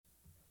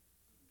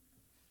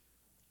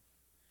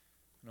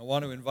I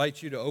want to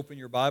invite you to open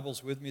your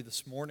Bibles with me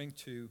this morning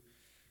to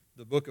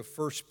the book of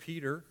 1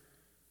 Peter,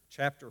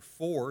 chapter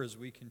 4, as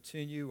we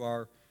continue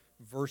our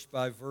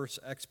verse-by-verse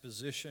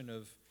exposition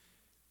of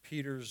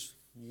Peter's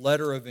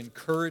letter of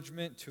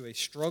encouragement to a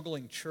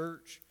struggling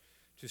church,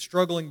 to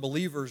struggling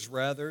believers,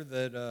 rather,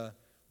 that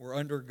were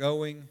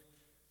undergoing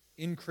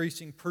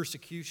increasing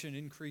persecution,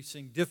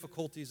 increasing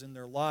difficulties in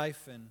their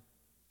life. And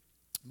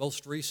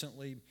most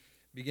recently,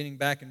 beginning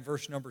back in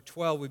verse number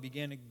 12, we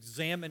began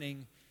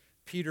examining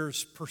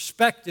Peter's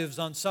perspectives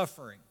on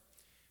suffering.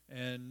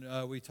 And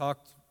we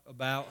talked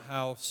about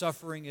how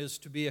suffering is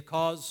to be a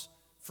cause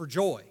for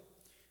joy.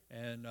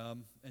 And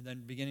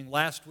then beginning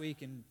last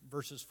week in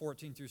verses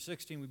 14 through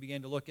 16, we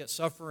began to look at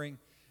suffering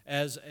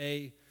as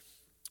a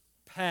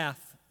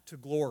path to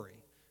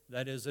glory.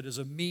 That is, it is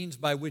a means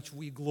by which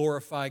we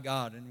glorify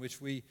God, in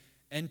which we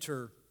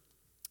enter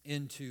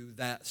into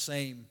that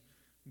same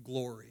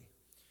glory.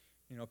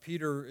 You know,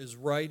 Peter is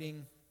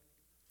writing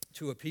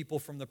to a people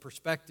from the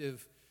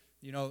perspective,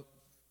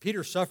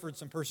 Peter suffered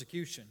some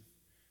persecution.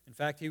 In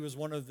fact, he was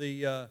one of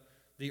the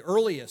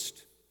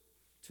earliest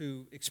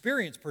to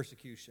experience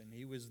persecution.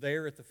 He was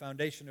there at the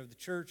foundation of the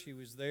church. He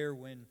was there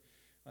when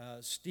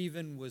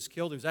Stephen was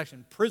killed. He was actually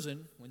in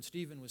prison when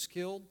Stephen was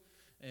killed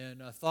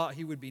and thought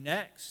he would be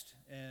next.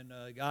 And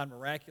God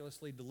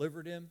miraculously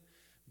delivered him.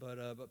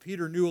 But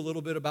Peter knew a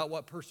little bit about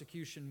what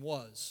persecution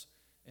was.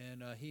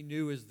 And he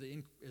knew as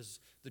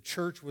the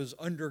church was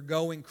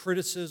undergoing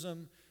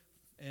criticism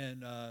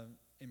and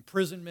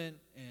imprisonment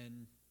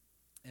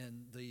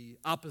and the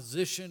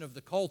opposition of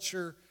the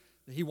culture,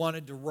 that he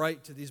wanted to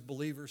write to these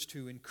believers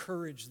to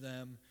encourage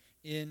them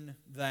in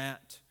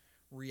that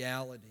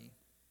reality.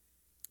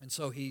 And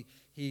so he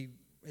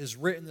has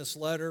written this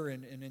letter,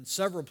 and in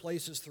several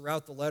places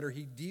throughout the letter,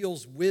 he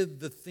deals with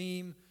the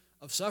theme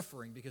of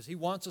suffering, because he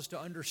wants us to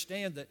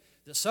understand that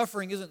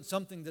suffering isn't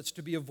something that's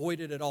to be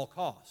avoided at all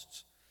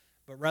costs,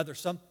 but rather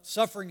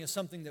suffering is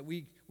something that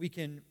we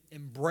can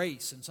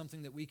embrace and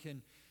something that we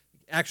can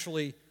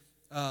actually,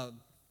 I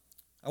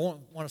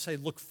won't want to say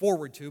look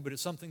forward to, but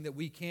it's something that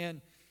we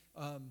can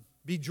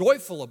be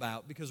joyful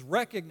about, because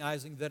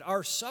recognizing that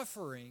our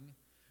suffering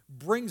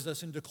brings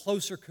us into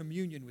closer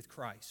communion with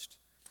Christ.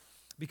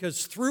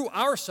 Because through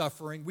our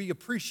suffering, we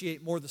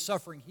appreciate more the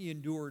suffering He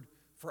endured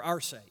for our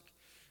sake.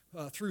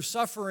 Through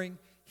suffering,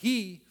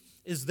 He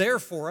is there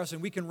for us,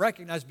 and we can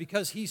recognize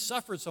because He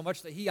suffered so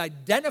much that He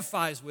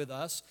identifies with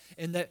us,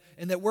 and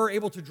that we're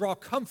able to draw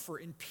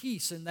comfort and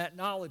peace in that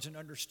knowledge and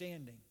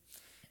understanding.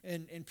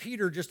 And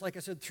Peter, just like I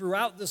said,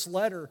 throughout this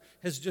letter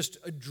has just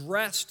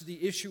addressed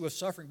the issue of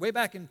suffering. Way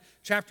back in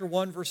chapter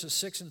 1, verses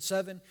 6 and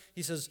 7,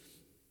 he says,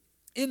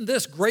 "In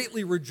this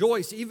greatly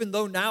rejoice, even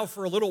though now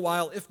for a little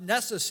while, if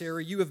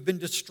necessary, you have been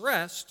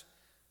distressed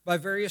by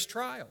various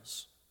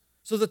trials,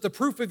 so that the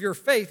proof of your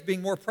faith,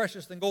 being more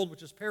precious than gold,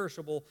 which is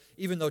perishable,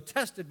 even though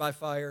tested by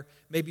fire,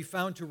 may be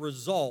found to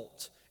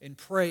result in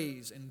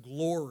praise and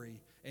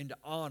glory and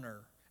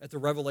honor at the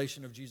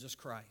revelation of Jesus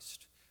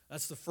Christ."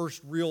 That's the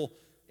first real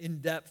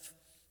in-depth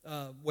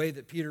way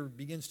that Peter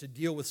begins to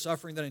deal with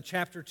suffering. Then in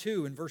chapter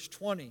 2, in verse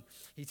 20,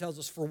 he tells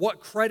us, "For what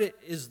credit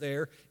is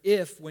there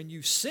if, when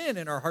you sin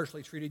and are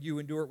harshly treated, you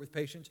endure it with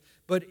patience?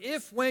 But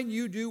if, when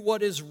you do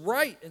what is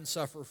right and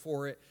suffer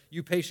for it,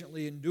 you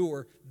patiently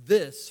endure,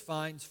 this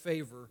finds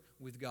favor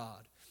with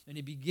God." And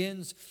he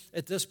begins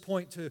at this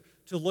point to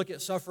look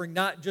at suffering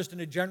not just in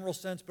a general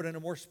sense, but in a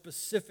more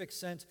specific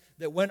sense,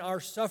 that when our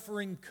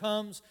suffering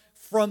comes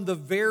from the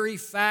very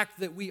fact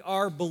that we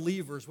are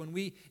believers, when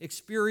we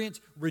experience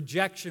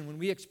rejection, when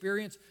we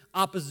experience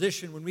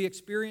opposition, when we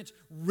experience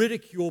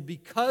ridicule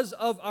because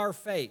of our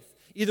faith,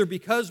 either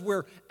because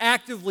we're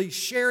actively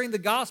sharing the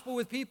gospel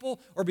with people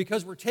or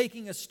because we're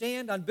taking a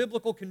stand on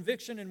biblical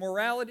conviction and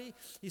morality,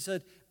 he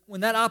said,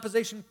 when that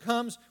opposition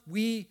comes,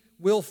 we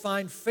will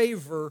find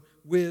favor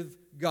with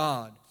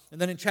God. And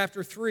then in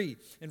chapter 3,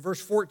 in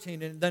verse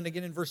 14, and then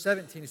again in verse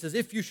 17, he says,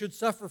 "If you should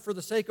suffer for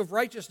the sake of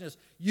righteousness,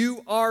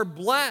 you are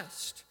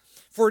blessed.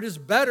 For it is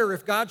better,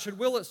 if God should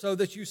will it so,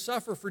 that you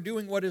suffer for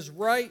doing what is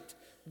right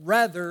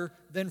rather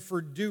than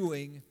for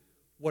doing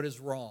what is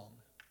wrong."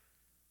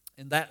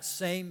 And that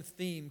same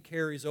theme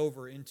carries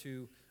over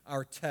into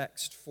our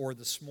text for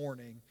this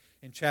morning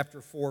in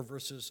chapter 4,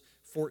 verses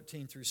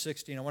 14 through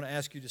 16. I want to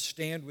ask you to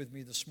stand with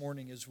me this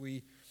morning as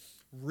we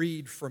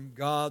read from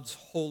God's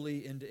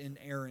holy and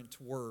inerrant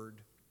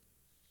word.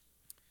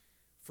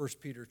 1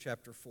 Peter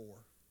chapter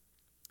 4.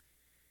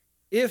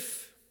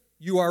 "If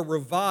you are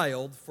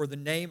reviled for the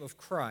name of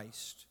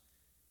Christ,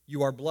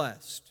 you are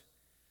blessed,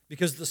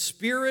 because the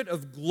Spirit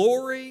of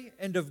glory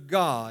and of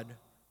God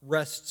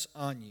rests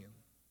on you.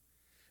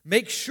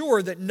 Make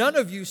sure that none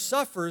of you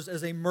suffers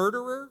as a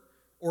murderer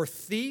or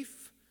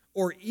thief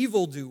or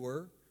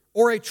evildoer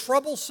or a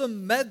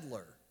troublesome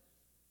meddler.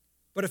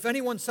 But if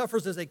anyone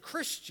suffers as a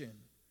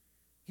Christian,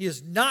 he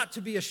is not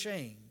to be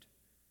ashamed,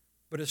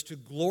 but is to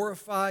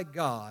glorify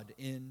God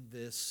in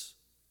this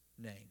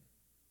name."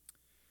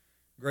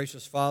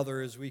 Gracious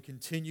Father, as we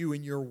continue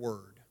in your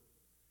word,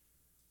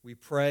 we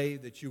pray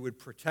that you would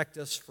protect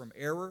us from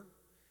error,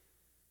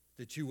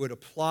 that you would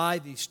apply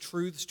these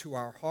truths to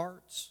our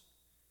hearts,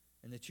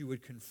 and that you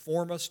would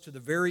conform us to the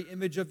very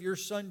image of your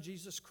Son,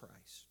 Jesus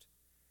Christ,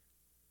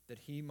 that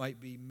he might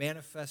be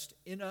manifest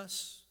in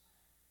us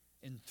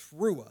and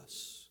through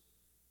us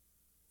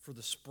for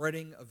the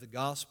spreading of the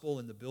gospel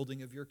and the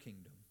building of your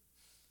kingdom.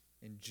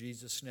 In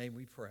Jesus' name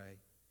we pray.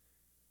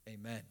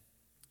 Amen.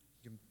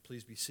 You can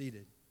please be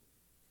seated.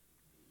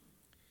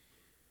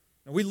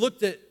 Now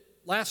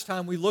last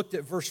time we looked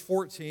at verse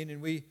 14,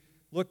 and we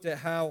looked at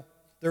how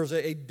there's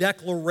a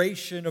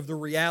declaration of the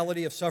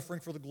reality of suffering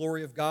for the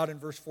glory of God. In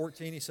verse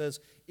 14, he says,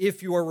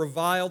 if you are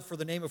reviled for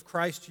the name of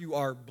Christ, you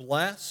are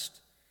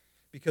blessed,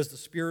 because the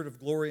Spirit of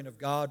glory and of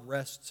God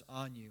rests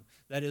on you.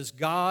 That is,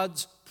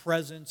 God's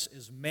presence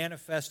is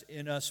manifest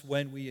in us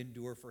when we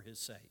endure for his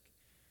sake.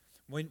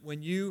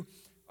 When you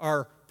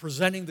are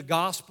presenting the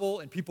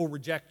gospel and people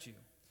reject you,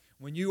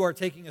 when you are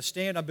taking a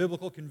stand on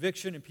biblical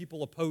conviction and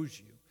people oppose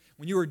you,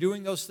 when you are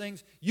doing those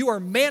things, you are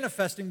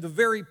manifesting the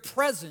very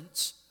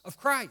presence of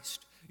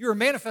Christ. You are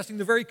manifesting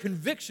the very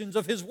convictions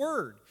of his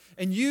word.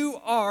 And you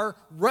are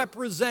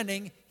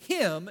representing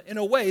him in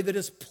a way that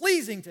is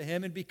pleasing to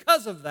him. And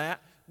because of that,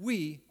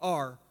 we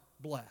are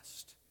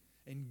blessed.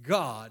 And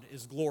God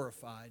is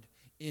glorified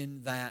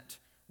in that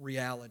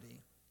reality.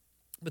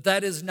 But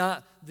that is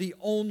not the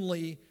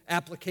only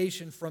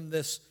application from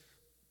this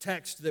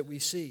text that we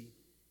see.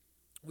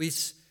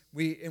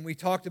 We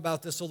talked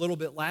about this a little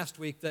bit last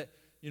week, that,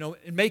 in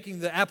making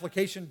the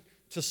application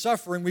to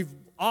suffering, we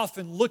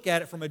often look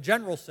at it from a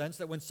general sense,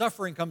 that when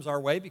suffering comes our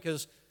way,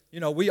 because,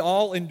 we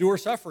all endure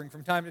suffering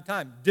from time to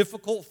time.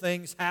 Difficult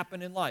things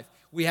happen in life.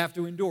 We have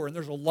to endure. And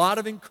there's a lot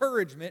of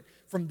encouragement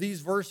from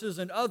these verses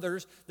and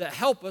others that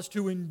help us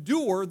to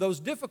endure those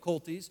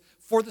difficulties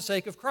for the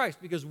sake of Christ,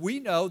 because we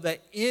know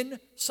that in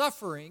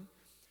suffering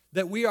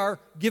that we are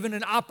given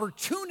an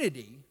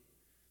opportunity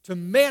to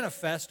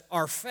manifest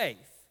our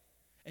faith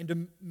and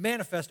to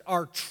manifest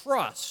our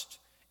trust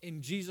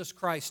in Jesus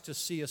Christ to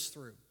see us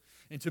through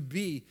and to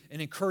be an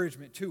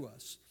encouragement to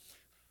us.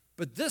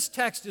 But this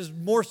text is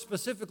more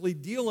specifically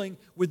dealing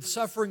with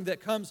suffering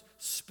that comes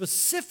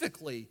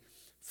specifically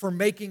for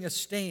making a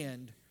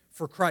stand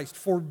for Christ,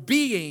 for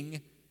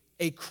being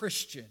a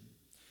Christian.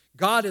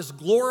 God is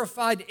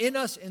glorified in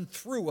us and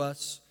through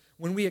us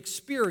when we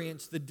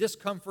experience the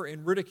discomfort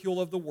and ridicule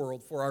of the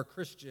world for our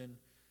Christian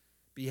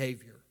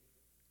behavior.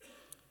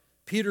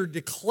 Peter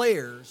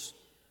declares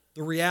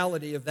the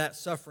reality of that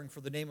suffering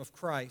for the name of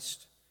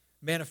Christ,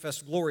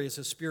 manifest glory as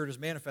his Spirit is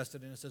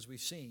manifested in us, as we've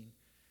seen.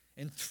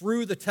 And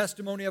through the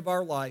testimony of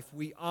our life,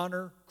 we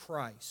honor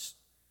Christ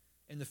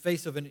in the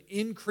face of an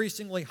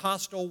increasingly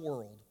hostile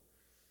world,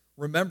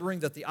 remembering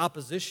that the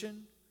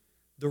opposition,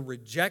 the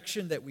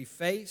rejection that we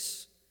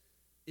face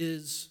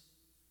is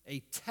a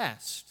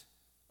test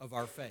of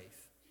our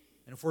faith.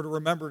 And if we're to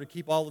remember to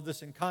keep all of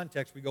this in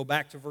context, we go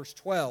back to verse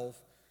 12,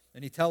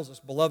 and he tells us,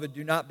 "Beloved,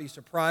 do not be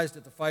surprised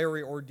at the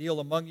fiery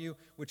ordeal among you,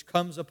 which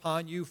comes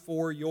upon you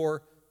for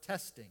your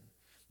testing."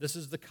 This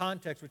is the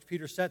context which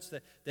Peter sets,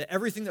 that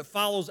everything that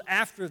follows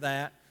after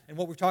that, and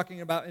what we're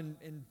talking about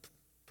in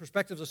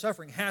perspectives of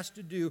suffering, has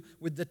to do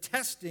with the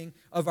testing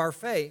of our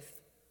faith,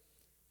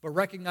 but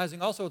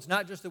recognizing also it's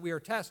not just that we are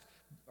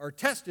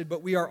tested,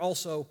 but we are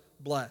also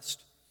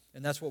blessed.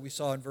 And that's what we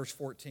saw in verse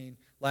 14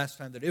 last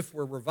time, that if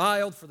we're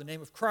reviled for the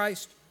name of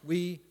Christ,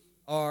 we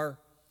are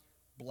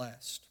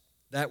blessed.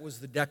 That was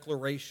the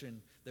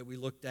declaration that we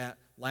looked at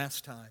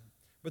last time.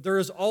 But there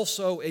is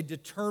also a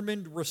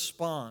determined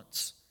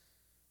response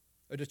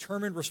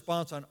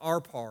on our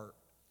part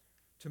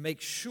to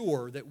make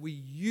sure that we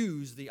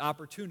use the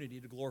opportunity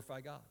to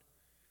glorify God.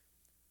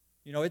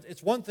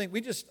 It's one thing,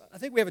 I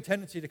think we have a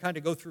tendency to kind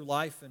of go through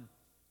life, and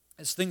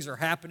as things are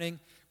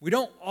happening, we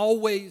don't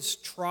always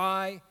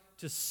try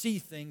to see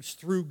things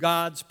through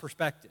God's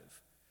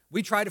perspective.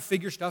 We try to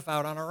figure stuff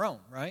out on our own,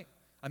 right?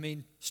 I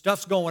mean,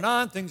 stuff's going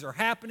on, things are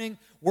happening,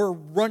 we're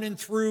running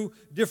through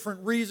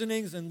different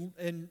reasonings,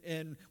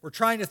 and we're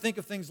trying to think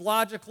of things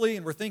logically,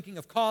 and we're thinking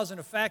of cause and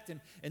effect, and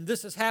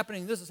this is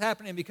happening,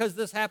 and because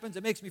this happens,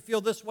 it makes me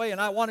feel this way,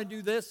 and I want to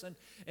do this,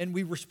 and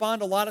we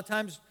respond a lot of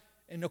times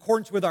in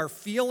accordance with our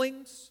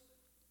feelings,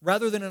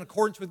 rather than in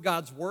accordance with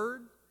God's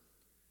Word.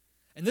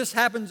 And this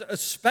happens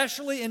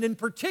especially and in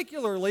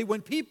particularly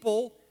when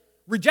people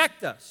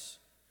reject us,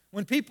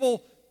 when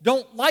people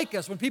don't like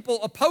us, when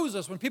people oppose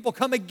us, when people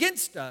come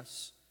against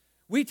us.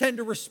 We tend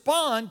to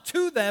respond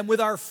to them with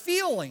our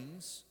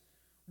feelings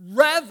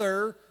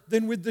rather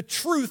than with the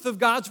truth of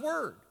God's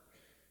Word.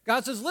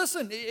 God says,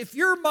 listen, if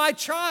you're my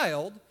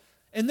child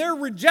and they're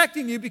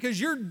rejecting you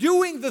because you're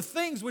doing the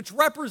things which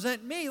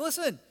represent me,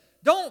 listen,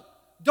 don't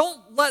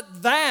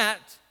let that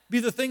be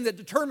the thing that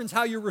determines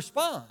how you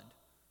respond.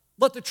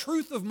 Let the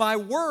truth of my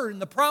Word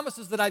and the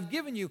promises that I've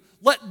given you,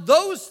 let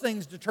those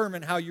things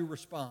determine how you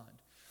respond.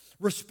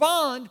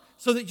 Respond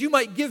so that you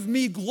might give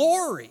me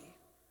glory.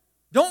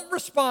 Don't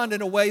respond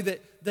in a way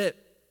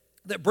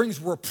that brings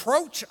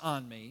reproach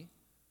on me,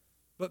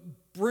 but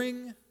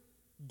bring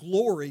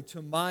glory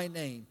to my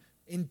name.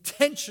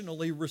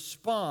 Intentionally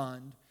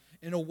respond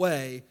in a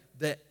way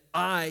that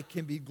I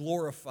can be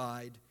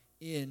glorified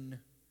in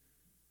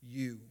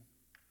you.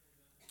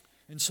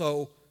 And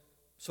so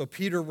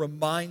Peter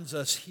reminds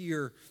us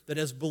here that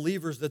as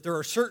believers that there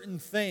are certain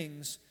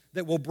things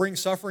that will bring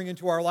suffering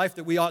into our life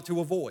that we ought to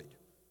avoid,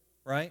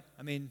 right?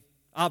 I mean,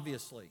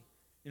 obviously.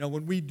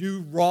 When we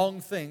do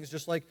wrong things,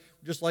 just like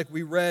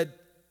we read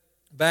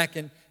back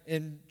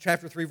in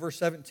chapter 3, verse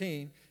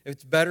 17,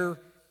 it's better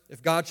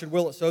if God should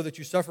will it so that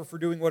you suffer for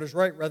doing what is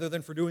right rather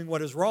than for doing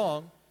what is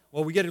wrong.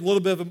 Well, we get a little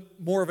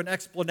bit more of an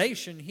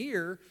explanation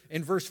here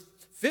in verse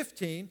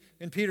 15,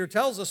 and Peter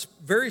tells us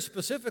very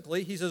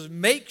specifically, he says,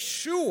 make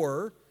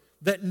sure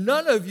that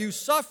none of you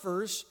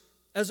suffers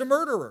as a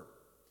murderer.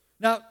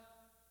 Now,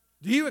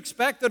 do you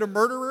expect that a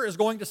murderer is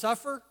going to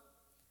suffer?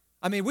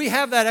 I mean, we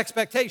have that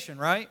expectation,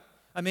 right?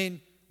 I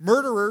mean,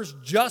 murderers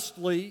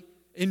justly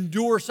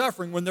endure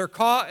suffering when they're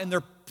caught and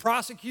they're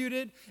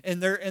prosecuted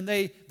and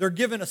they're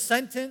given a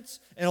sentence,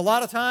 and a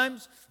lot of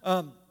times,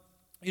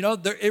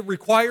 it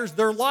requires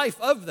their life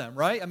of them,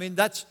 right? I mean,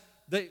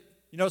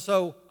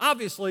 so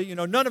obviously,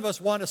 none of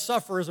us want to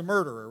suffer as a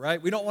murderer,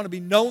 right? We don't want to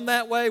be known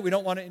that way. We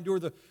don't want to endure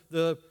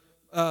the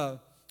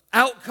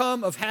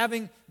outcome of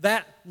having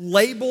that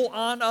label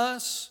on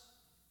us.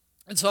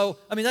 And so,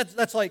 I mean,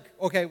 that's like,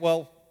 okay,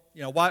 well,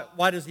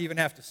 why does he even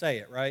have to say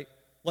it, right?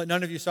 Let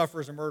none of you suffer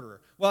as a murderer.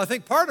 Well, I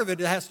think part of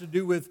it has to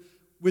do with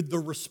the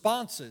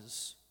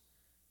responses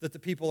that the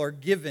people are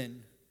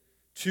given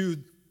to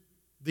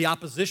the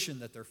opposition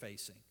that they're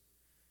facing.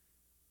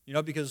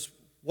 Because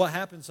what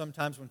happens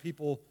sometimes when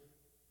people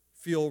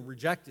feel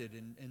rejected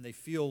and they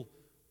feel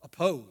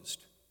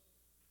opposed,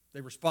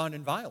 they respond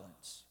in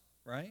violence,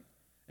 right?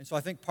 And so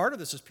I think part of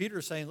this is Peter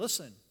saying,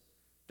 listen,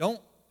 don't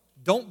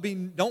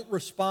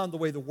respond the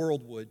way the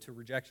world would to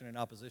rejection and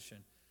opposition,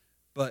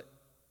 but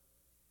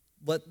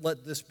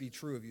let this be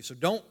true of you. So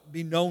don't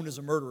be known as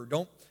a murderer.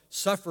 Don't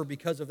suffer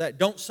because of that.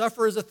 Don't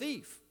suffer as a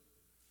thief,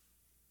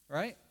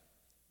 right?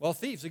 Well,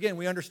 thieves, again,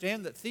 we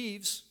understand that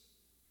thieves,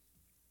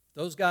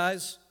 those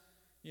guys,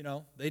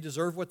 they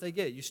deserve what they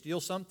get. You steal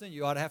something,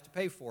 you ought to have to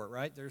pay for it,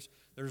 right?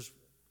 There's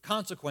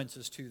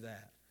consequences to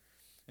that.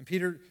 And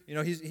Peter,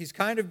 he's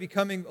kind of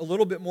becoming a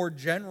little bit more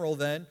general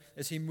then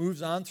as he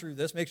moves on through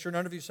this. Make sure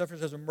none of you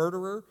suffers as a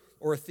murderer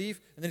or a thief.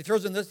 And then he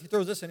throws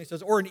this in, he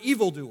says, or an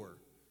evildoer.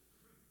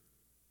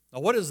 Now,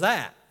 what is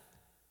that?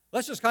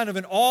 That's just kind of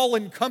an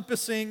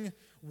all-encompassing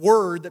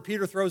word that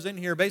Peter throws in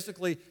here.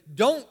 Basically,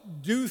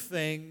 don't do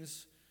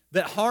things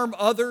that harm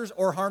others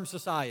or harm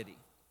society.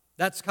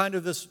 That's kind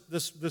of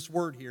this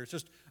word here. It's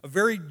just a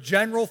very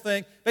general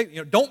thing.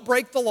 Don't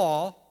break the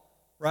law,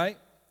 right?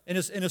 And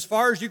as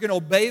far as you can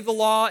obey the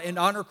law and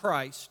honor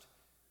Christ,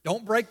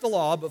 don't break the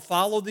law, but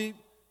follow the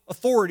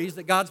authorities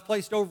that God's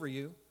placed over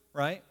you,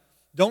 right?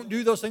 Don't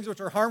do those things which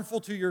are harmful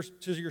to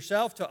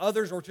yourself, to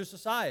others, or to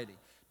society.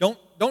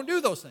 Don't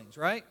do those things,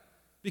 right?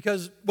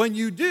 Because when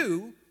you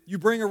do, you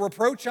bring a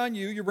reproach on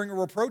you bring a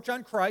reproach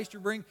on Christ, you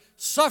bring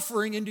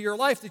suffering into your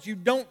life that you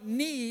don't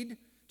need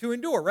to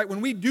endure, right?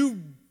 When we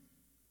do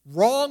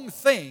wrong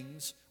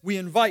things, we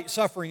invite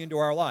suffering into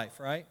our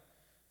life, right?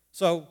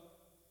 So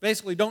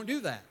basically, don't do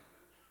that.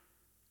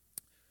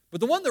 But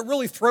the one that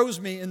really throws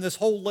me in this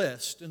whole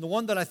list, and the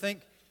one that I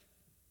think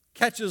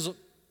catches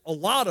a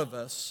lot of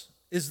us,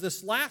 is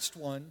this last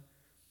one.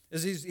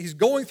 Is he's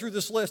going through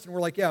this list, and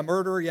we're like, yeah,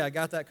 murderer, yeah, I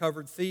got that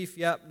covered. Thief,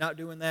 yep, not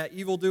doing that.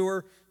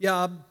 Evildoer, yeah,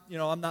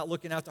 I'm not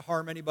looking out to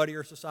harm anybody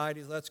or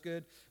society, so that's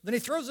good. Then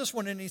he throws this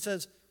one in, and he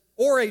says,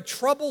 or a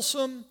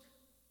troublesome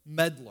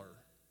meddler.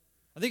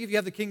 I think if you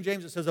have the King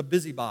James, it says a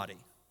busybody.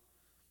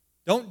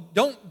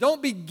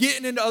 Don't be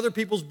getting into other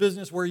people's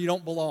business where you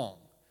don't belong.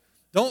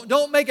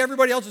 Don't make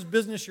everybody else's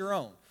business your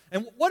own.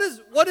 And what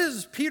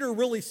is Peter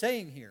really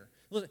saying here?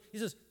 He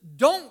says,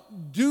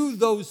 don't do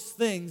those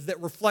things that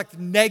reflect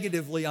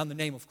negatively on the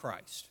name of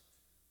Christ.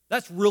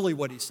 That's really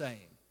what he's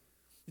saying.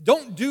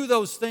 Don't do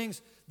those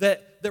things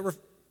that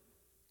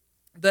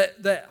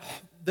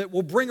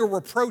will bring a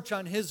reproach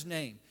on his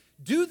name.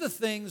 Do the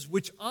things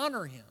which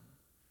honor him.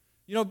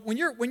 When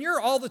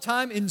you're all the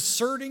time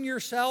inserting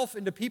yourself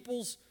into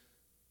people's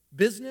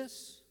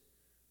business,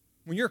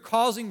 when you're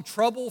causing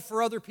trouble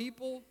for other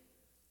people,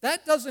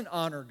 that doesn't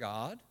honor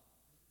God.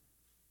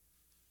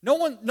 No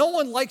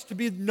one likes to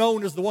be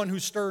known as the one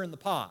who's stirring the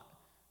pot.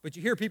 But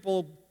you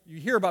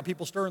hear about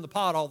people stirring the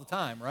pot all the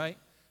time, right?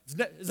 Is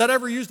that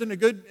ever used in a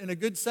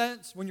good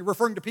sense when you're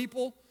referring to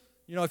people?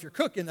 If you're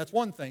cooking, that's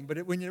one thing,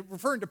 but when you're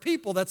referring to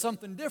people, that's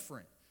something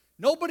different.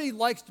 Nobody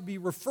likes to be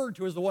referred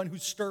to as the one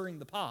who's stirring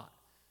the pot.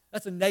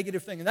 That's a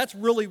negative thing, and that's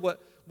really what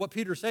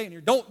Peter's saying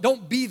here.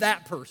 Don't be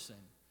that person,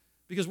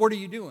 because what are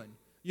you doing?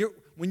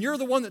 When you're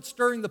the one that's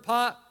stirring the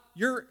pot,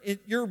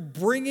 you're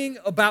bringing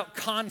about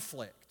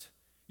conflict.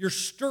 You're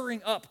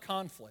stirring up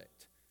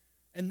conflict.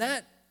 And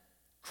that,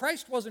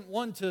 Christ wasn't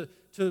one to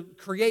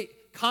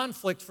create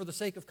conflict for the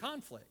sake of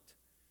conflict.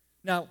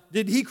 Now,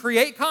 did he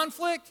create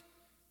conflict?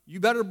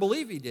 You better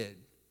believe he did.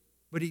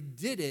 But he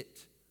did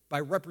it by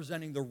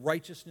representing the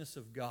righteousness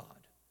of God.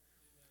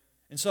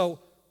 And so,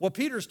 what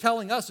Peter's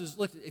telling us is,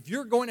 look, if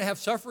you're going to have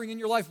suffering in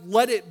your life,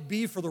 let it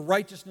be for the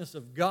righteousness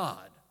of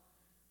God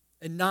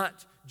and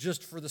not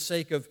just for the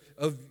sake of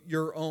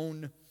your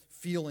own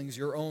feelings,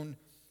 your own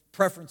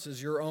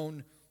preferences, your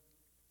own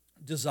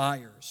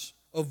desires.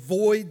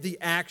 Avoid the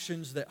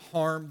actions that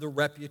harm the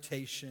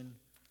reputation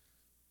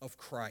of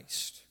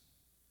Christ.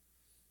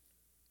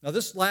 Now,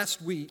 this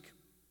last week,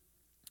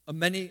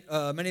 many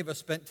of us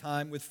spent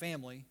time with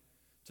family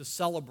to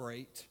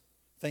celebrate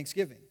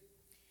Thanksgiving.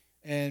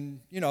 And,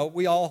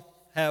 we all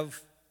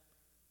have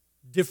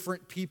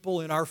different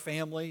people in our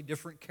family,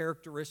 different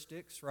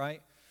characteristics,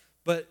 right?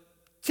 But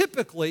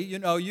typically,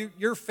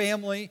 your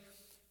family,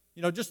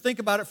 just think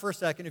about it for a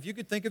second. If you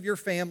could think of your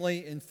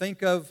family and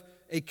think of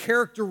a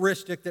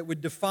characteristic that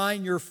would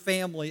define your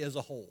family as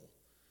a whole.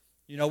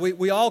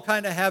 We all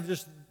kind of have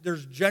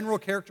there's general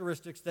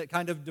characteristics that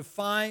kind of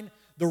define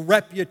the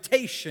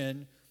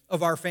reputation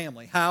of our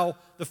family, how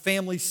the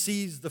family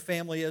sees the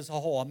family as a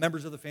whole,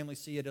 members of the family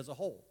see it as a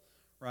whole,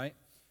 right?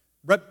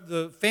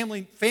 The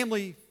family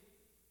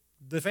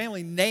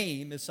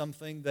name is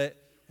something that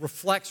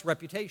reflects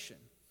reputation.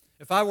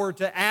 If I were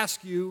to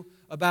ask you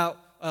about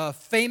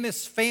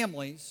famous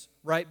families,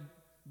 right,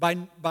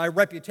 by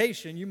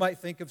reputation, you might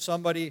think of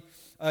somebody,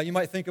 you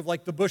might think of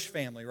like the Bush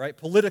family, right,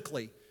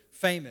 politically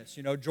famous.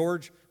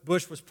 George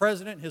Bush was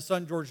president, his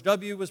son George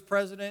W. was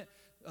president,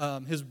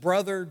 his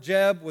brother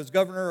Jeb was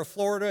governor of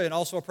Florida and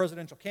also a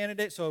presidential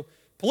candidate. So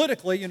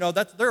politically,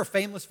 they're a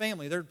famous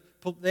family.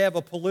 They have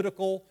a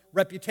political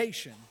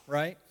reputation,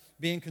 right,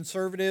 being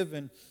conservative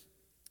and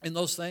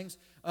those things.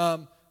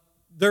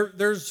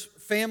 There's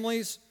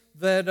families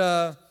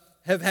that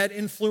have had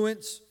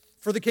influence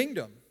for the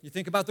kingdom. You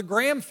think about the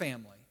Graham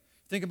family.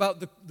 Think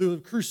about the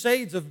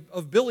crusades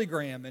of Billy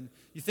Graham, and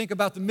you think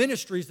about the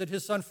ministries that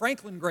his son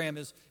Franklin Graham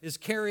is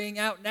carrying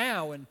out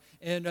now. And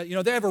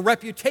they have a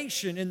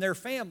reputation in their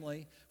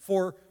family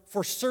for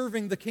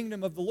serving the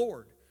kingdom of the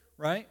Lord,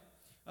 right?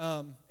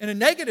 In a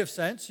negative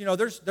sense,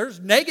 there's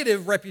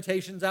negative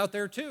reputations out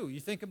there too.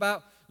 You think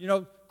about,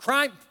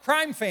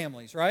 crime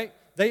families, right?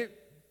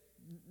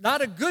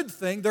 Not a good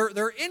thing.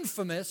 They're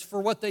infamous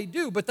for what they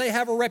do, but they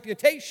have a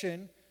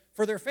reputation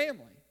for their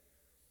family.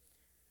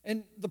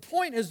 And the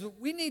point is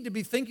that we need to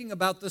be thinking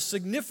about the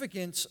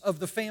significance of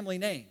the family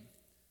name.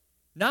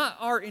 Not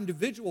our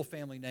individual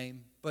family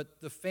name, but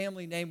the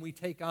family name we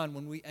take on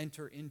when we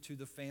enter into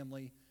the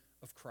family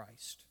of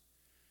Christ.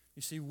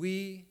 You see,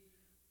 we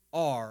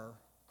are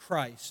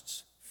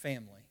Christ's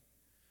family.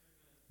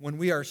 When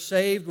we are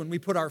saved, when we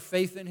put our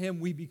faith in Him,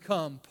 we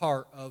become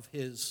part of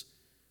His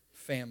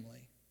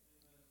family.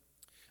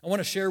 I want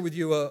to share with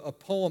you a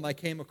poem I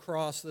came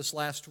across this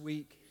last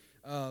week,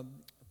 a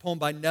poem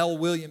by Nell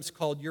Williams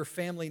called Your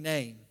Family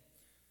Name.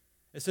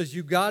 It says,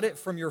 "You got it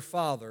from your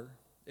father.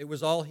 It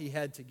was all he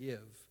had to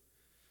give.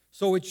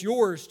 So it's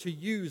yours to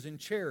use and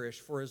cherish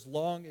for as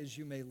long as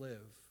you may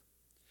live.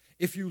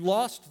 If you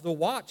lost the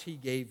watch he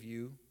gave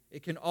you,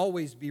 it can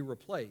always be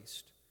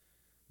replaced.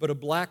 But a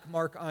black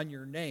mark on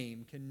your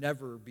name can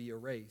never be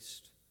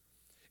erased.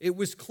 It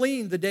was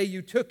clean the day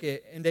you took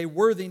it and a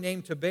worthy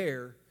name to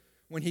bear.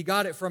 When he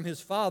got it from his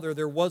father,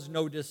 there was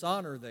no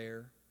dishonor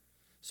there.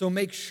 So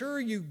make sure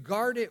you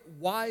guard it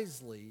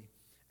wisely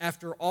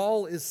after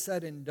all is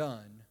said and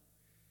done.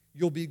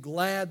 You'll be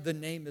glad the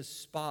name is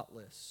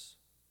spotless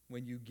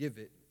when you give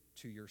it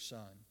to your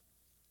son."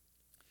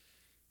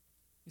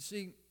 You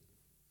see,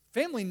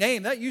 family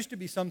name, that used to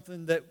be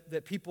something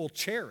that people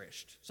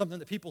cherished, something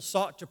that people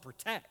sought to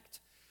protect.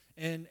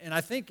 And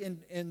I think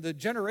in the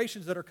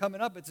generations that are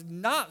coming up, it's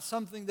not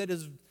something that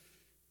it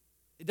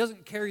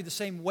doesn't carry the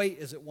same weight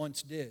as it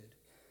once did.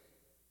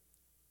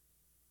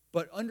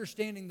 But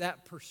understanding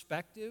that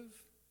perspective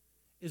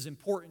is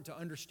important to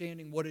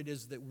understanding what it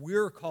is that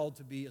we're called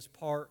to be as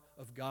part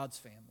of God's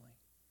family.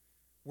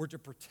 We're to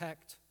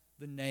protect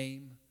the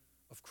name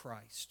of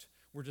Christ.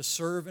 We're to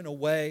serve in a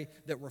way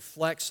that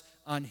reflects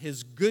on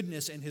His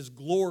goodness and His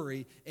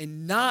glory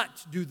and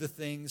not do the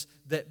things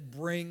that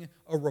bring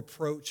a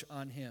reproach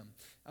on Him.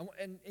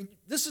 And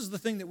this is the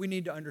thing that we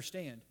need to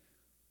understand.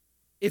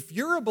 If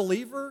you're a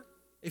believer,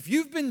 if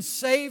you've been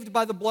saved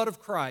by the blood of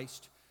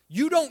Christ,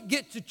 you don't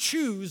get to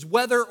choose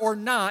whether or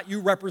not you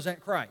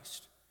represent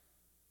Christ.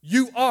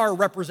 You are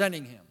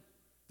representing Him.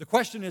 The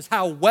question is,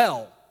 how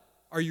well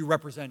are you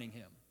representing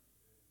Him?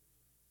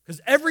 Because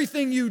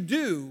everything you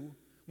do,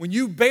 when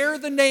you bear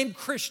the name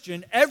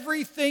Christian,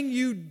 everything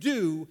you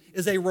do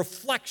is a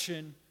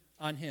reflection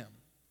on Him,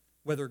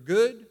 whether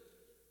good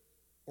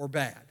or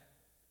bad.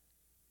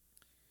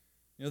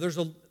 There's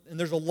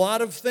a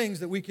lot of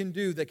things that we can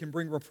do that can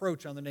bring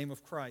reproach on the name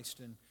of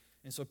Christ. And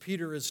so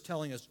Peter is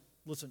telling us,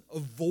 listen,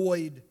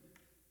 avoid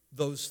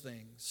those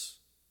things.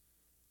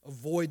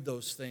 Avoid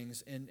those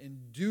things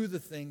and do the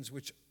things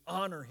which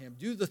honor Him.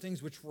 Do the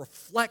things which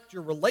reflect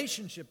your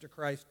relationship to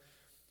Christ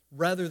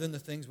rather than the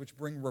things which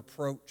bring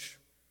reproach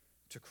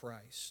to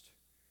Christ.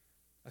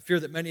 I fear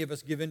that many of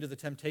us give into the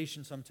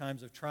temptation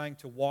sometimes of trying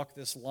to walk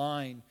this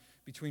line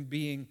between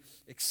being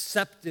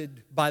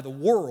accepted by the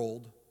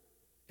world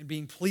and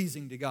being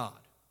pleasing to God.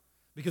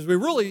 Because we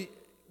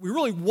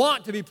really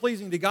want to be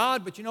pleasing to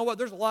God, but you know what?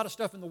 There's a lot of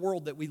stuff in the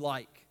world that we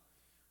like,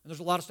 And there's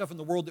a lot of stuff in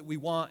the world that we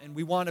want, and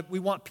we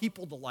want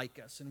people to like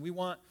us, and we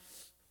want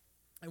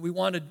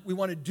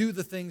to do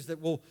the things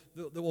that will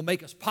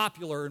make us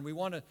popular, and we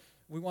want the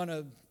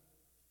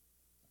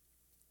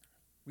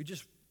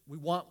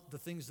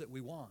things that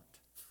we want.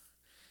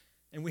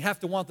 And we have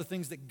to want the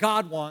things that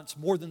God wants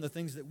more than the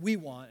things that we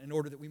want in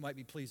order that we might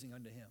be pleasing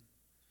unto Him.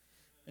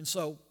 And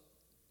so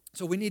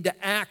we need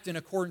to act in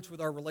accordance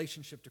with our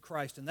relationship to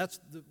Christ, and that's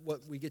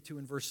what we get to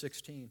in verse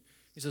 16.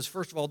 He says,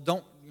 first of all,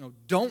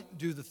 don't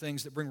do the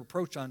things that bring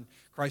reproach on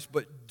Christ,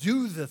 but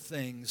do the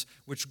things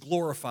which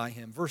glorify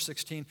Him. Verse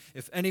 16,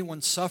 if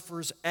anyone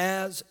suffers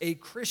as a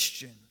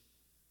Christian,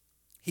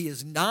 he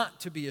is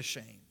not to be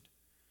ashamed,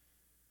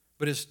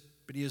 but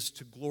he is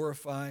to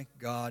glorify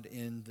God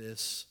in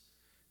this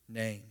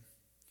name.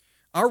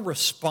 Our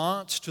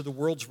response to the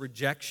world's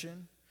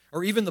rejection,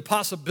 or even the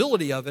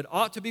possibility of it,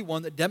 ought to be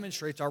one that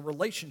demonstrates our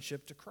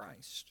relationship to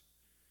Christ.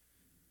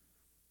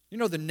 You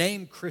know, the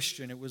name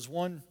Christian, it was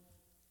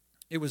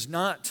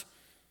not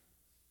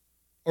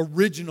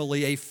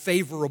originally a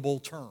favorable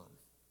term.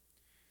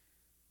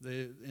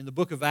 In the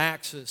book of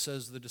Acts, it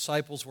says the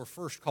disciples were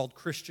first called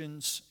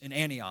Christians in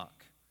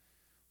Antioch.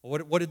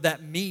 Well, what did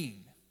that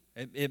mean?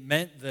 It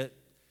meant that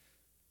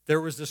there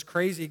was this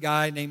crazy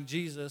guy named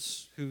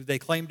Jesus who they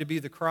claimed to be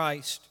the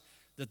Christ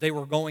that they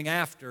were going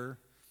after,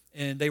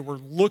 and they were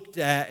looked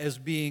at as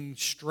being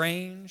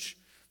strange.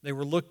 They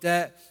were looked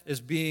at as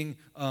being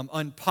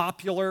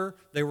unpopular.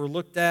 They were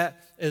looked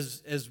at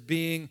as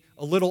being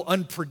a little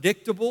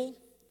unpredictable.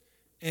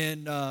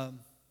 And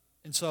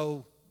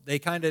so they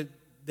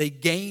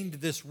gained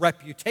this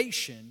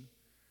reputation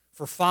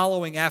for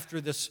following after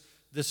this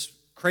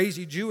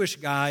crazy Jewish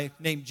guy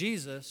named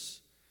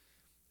Jesus,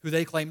 who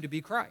they claimed to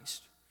be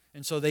Christ.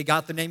 And so they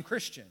got the name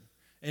Christian.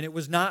 And it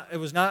was not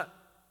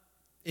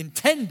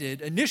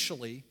intended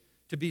initially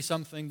to be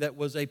something that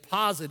was a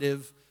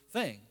positive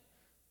thing.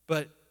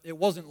 But it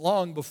wasn't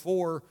long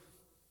before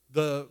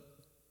the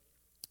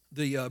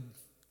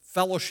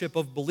fellowship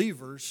of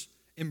believers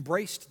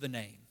embraced the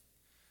name.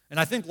 And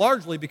I think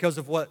largely because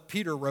of what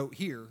Peter wrote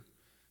here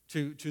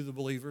to the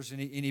believers.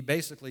 And he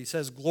basically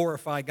says,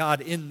 glorify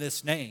God in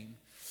this name.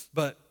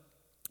 But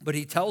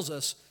he tells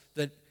us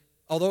that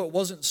although it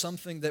wasn't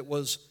something that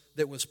was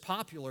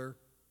popular,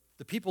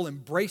 the people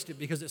embraced it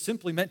because it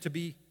simply meant to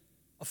be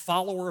a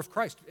follower of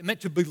Christ. It meant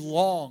to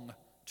belong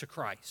to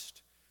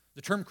Christ.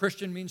 The term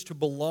Christian means to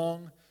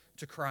belong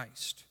to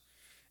Christ.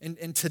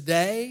 And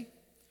today,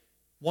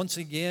 once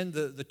again,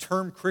 the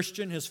term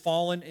Christian has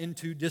fallen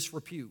into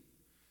disrepute.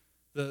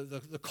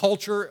 The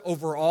culture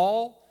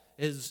overall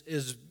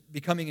is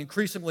becoming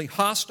increasingly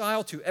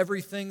hostile to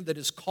everything that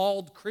is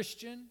called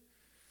Christian.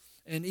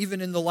 And even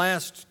in the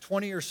last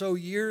 20 or so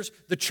years,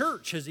 the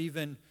church has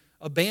even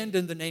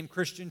abandoned the name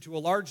Christian to a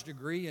large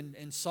degree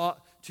and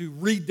sought to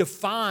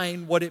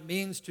redefine what it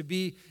means to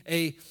be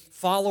a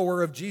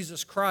follower of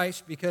Jesus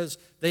Christ, because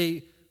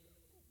they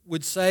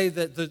would say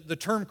that the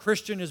term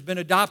Christian has been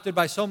adopted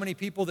by so many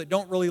people that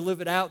don't really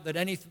live it out, that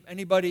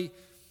anybody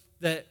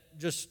that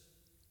just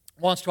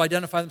wants to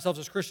identify themselves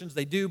as Christians,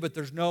 they do, but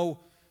there's no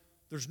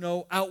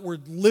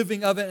outward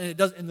living of it,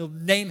 and the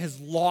name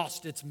has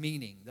lost its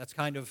meaning. That's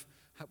kind of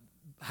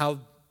how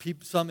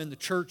some in the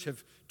church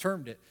have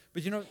termed it.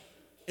 But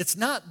it's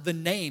not the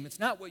name, it's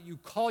not what you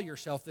call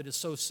yourself that is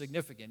so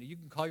significant. You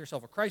can call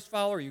yourself a Christ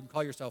follower, you can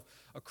call yourself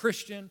a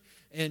Christian,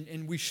 and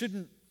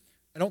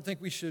I don't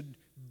think we should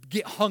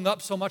get hung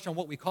up so much on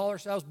what we call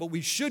ourselves, but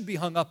we should be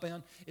hung up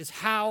on is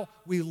how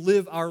we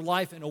live our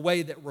life in a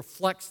way that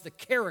reflects the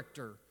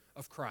character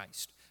of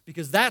Christ,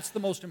 because that's the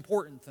most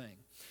important thing.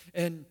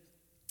 And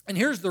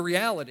here's the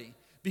reality.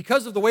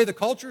 Because of the way the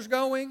culture's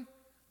going,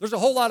 there's a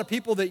whole lot of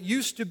people that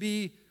used to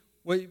be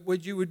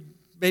what you would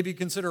maybe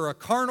consider a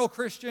carnal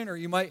Christian, or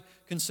you might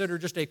consider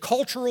just a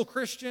cultural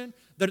Christian,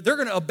 that they're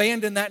going to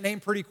abandon that name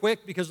pretty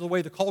quick because of the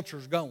way the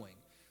culture's going.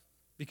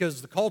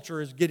 Because the culture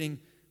is getting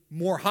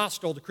more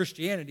hostile to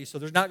Christianity, so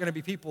there's not going to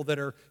be people that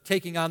are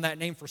taking on that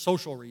name for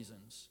social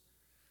reasons.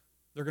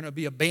 They're going to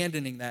be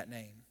abandoning that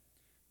name.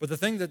 But the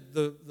thing that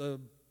the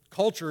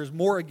culture is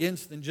more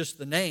against than just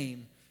the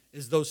name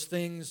is those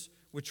things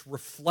which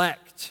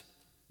reflect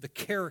the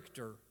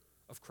character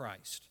of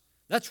Christ.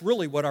 That's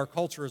really what our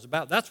culture is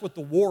about. That's what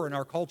the war in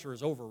our culture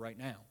is over right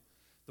now.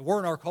 The war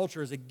in our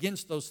culture is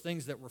against those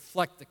things that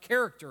reflect the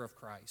character of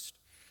Christ,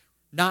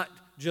 not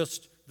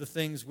just the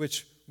things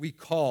which we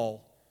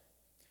call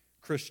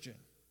Christian.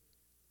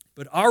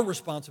 But our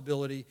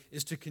responsibility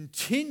is to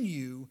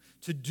continue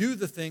to do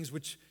the things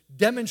which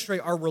demonstrate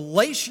our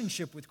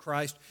relationship with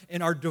Christ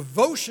and our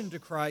devotion to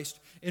Christ,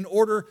 in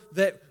order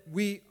that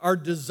our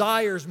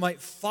desires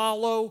might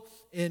follow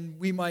and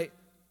we might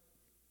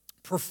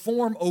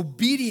perform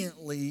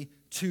obediently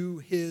to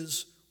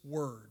His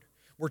word.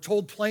 We're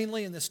told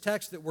plainly in this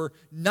text that we're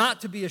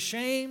not to be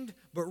ashamed,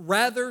 but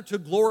rather to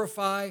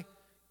glorify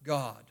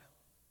God.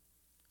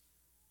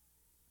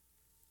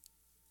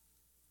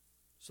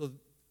 So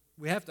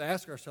we have to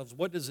ask ourselves,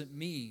 what does it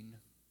mean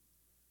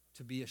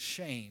to be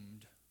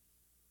ashamed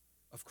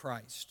of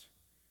Christ?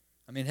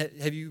 I mean,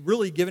 have you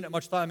really given it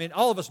much thought? I mean,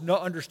 all of us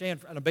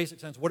understand in a basic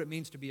sense what it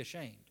means to be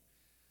ashamed.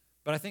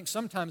 But I think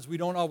sometimes we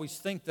don't always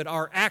think that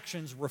our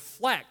actions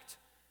reflect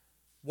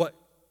what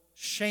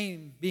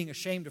being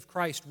ashamed of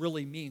Christ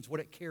really means, what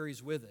it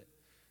carries with it.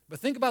 But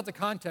think about the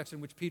context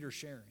in which Peter's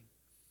sharing.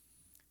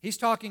 He's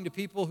talking to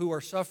people who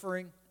are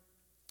suffering,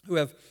 who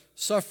have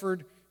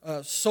suffered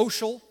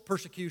social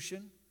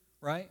persecution,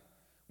 right?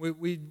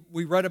 We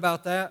read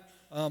about that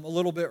a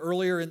little bit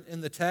earlier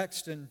in the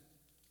text,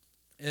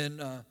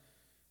 and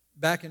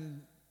back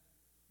in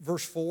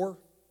verse 4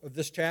 of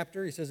this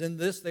chapter, he says, "In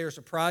this they are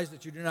surprised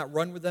that you do not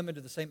run with them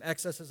into the same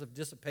excesses of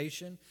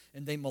dissipation,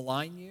 and they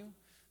malign you."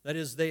 That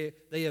is, they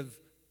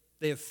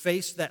have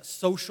faced that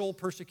social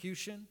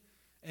persecution,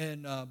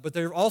 but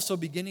they're also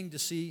beginning to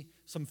see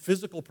some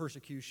physical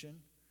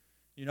persecution.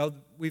 You know,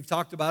 we've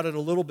talked about it a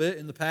little bit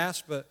in the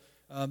past, but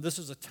this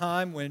is a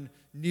time when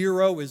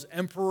Nero is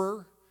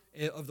emperor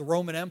of the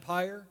Roman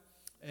Empire,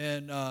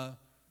 and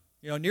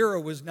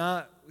Nero was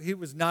not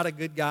a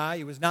good guy.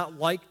 He was not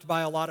liked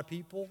by a lot of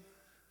people.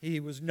 He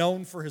was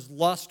known for his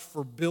lust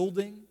for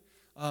building,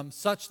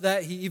 such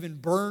that he even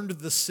burned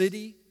the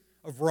city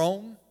of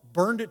Rome,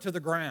 burned it to the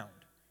ground,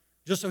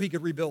 just so he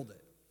could rebuild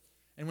it.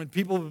 And when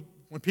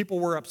people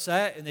were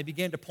upset and they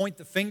began to point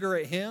the finger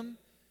at him,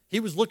 he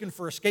was looking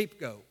for a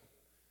scapegoat.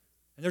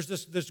 And there's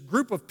this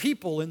group of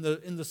people in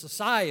the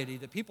society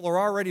that people are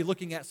already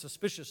looking at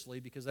suspiciously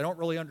because they don't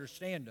really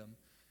understand them,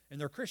 and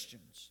they're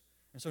Christians.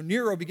 And so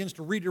Nero begins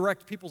to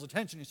redirect people's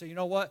attention and say, you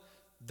know what?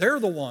 They're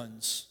the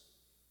ones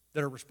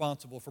that are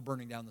responsible for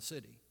burning down the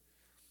city.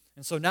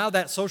 And so now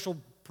that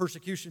social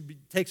persecution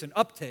takes an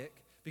uptick,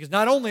 because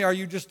not only are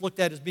you just looked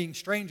at as being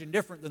strange and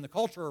different than the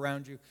culture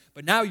around you,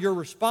 but now you're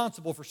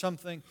responsible for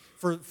something,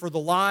 for the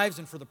lives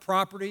and for the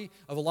property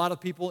of a lot of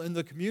people in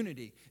the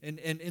community and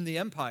in the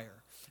empire.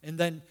 And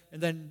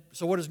then,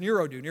 so what does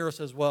Nero do? Nero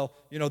says, well,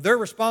 they're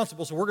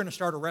responsible, so we're going to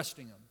start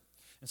arresting them.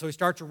 And so he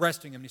starts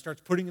arresting them, and he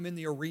starts putting them in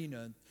the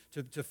arena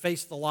to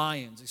face the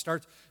lions. He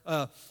starts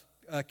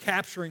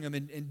capturing them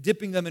and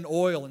dipping them in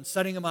oil and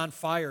setting them on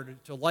fire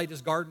to light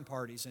his garden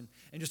parties, and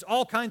just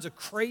all kinds of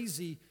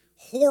crazy,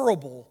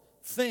 horrible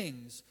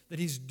things that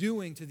he's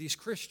doing to these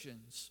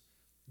Christians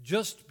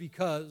just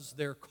because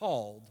they're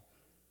called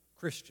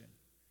Christian,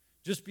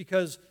 just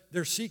because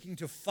they're seeking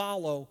to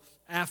follow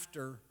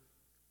after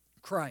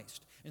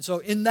Christ. And so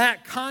in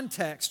that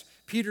context,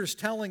 Peter's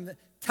telling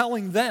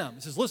them,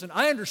 he says, listen,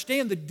 I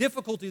understand the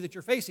difficulty that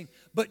you're facing,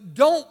 but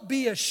don't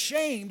be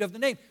ashamed of the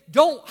name.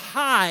 Don't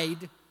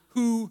hide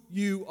who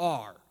you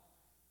are.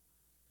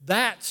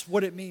 That's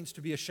what it means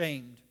to be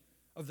ashamed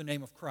of the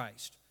name of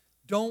Christ.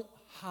 Don't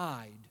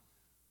hide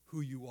who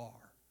you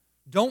are.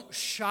 Don't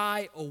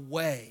shy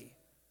away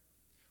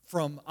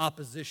from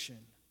opposition.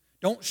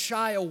 Don't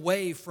shy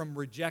away from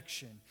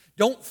rejection.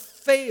 Don't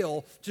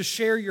fail to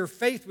share your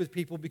faith with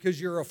people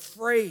because you're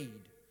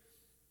afraid.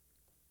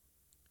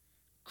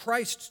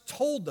 Christ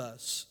told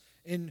us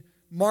in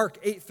Mark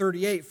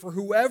 8:38, "For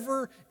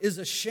whoever is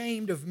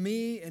ashamed of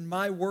me and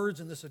my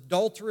words in this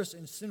adulterous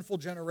and sinful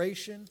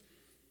generation,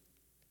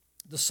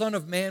 the Son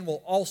of Man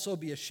will also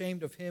be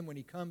ashamed of him when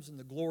he comes in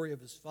the glory of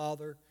his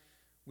Father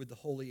with the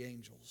holy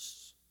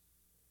angels."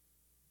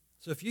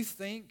 So if you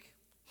think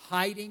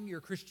hiding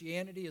your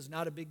Christianity is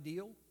not a big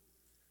deal,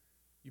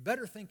 you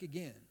better think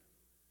again.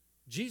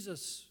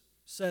 Jesus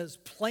says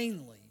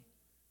plainly,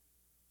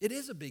 it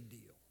is a big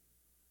deal.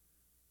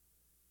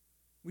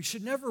 We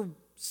should never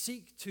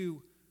seek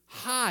to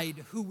hide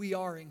who we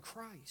are in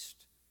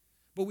Christ,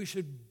 but we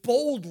should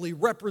boldly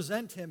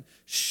represent Him,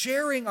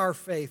 sharing our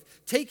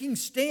faith, taking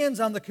stands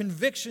on the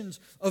convictions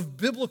of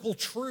biblical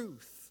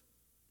truth.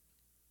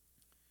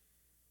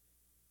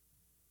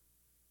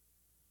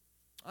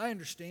 I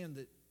understand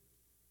that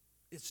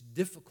it's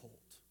difficult.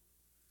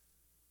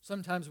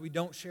 Sometimes we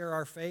don't share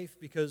our faith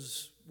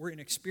because we're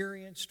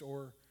inexperienced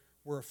or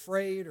we're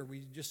afraid or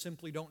we just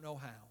simply don't know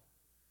how.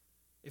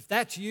 If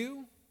that's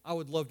you, I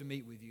would love to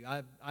meet with you.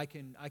 I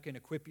can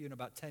equip you in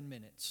about 10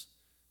 minutes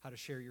how to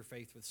share your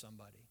faith with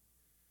somebody.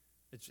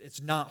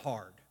 It's not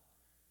hard.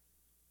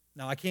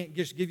 Now, I can't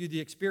just give you the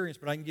experience,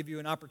 but I can give you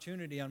an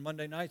opportunity on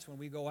Monday nights when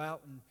we go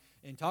out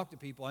and talk to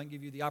people. I can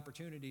give you the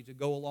opportunity to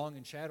go along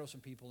and shadow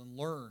some people and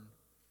learn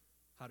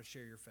how to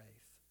share your faith.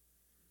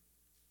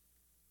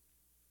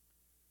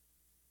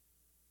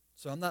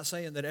 So I'm not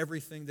saying that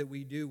everything that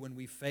we do when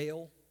we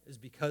fail is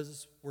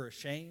because we're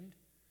ashamed,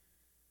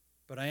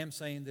 but I am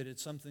saying that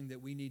it's something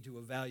that we need to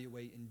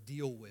evaluate and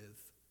deal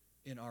with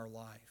in our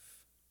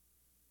life.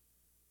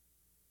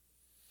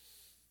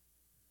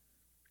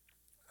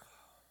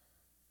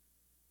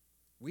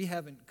 We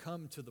haven't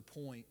come to the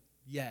point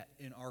yet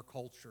in our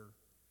culture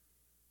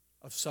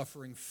of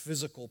suffering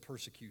physical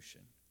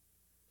persecution.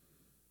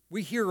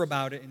 We hear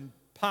about it in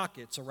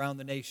pockets around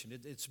the nation.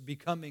 It's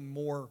becoming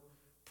more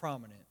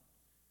prominent.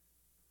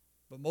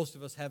 But most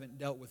of us haven't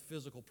dealt with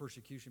physical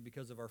persecution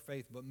because of our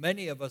faith. But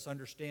many of us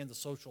understand the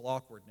social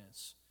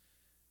awkwardness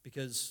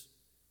because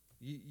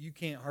you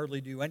can't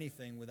hardly do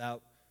anything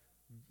without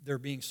there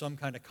being some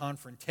kind of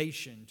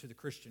confrontation to the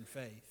Christian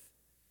faith.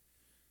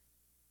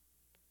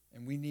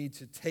 And we need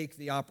to take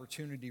the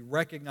opportunity,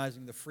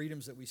 recognizing the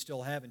freedoms that we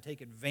still have, and take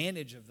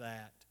advantage of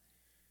that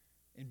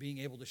in being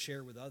able to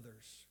share with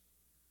others.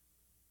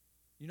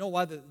 You know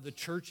why the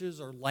churches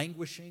are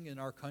languishing in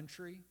our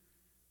country?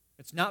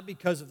 It's not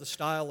because of the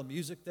style of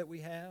music that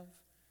we have.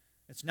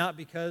 It's not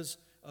because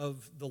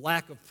of the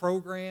lack of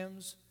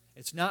programs.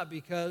 It's not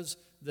because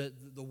the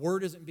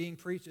word isn't being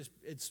preached.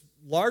 It's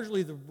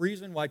largely the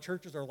reason why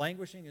churches are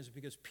languishing is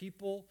because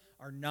people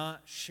are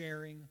not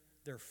sharing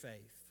their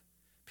faith.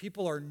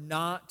 People are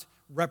not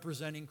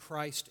representing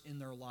Christ in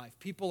their life.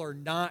 People are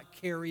not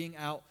carrying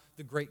out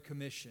the Great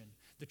Commission.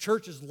 The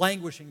church is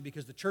languishing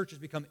because the church has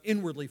become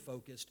inwardly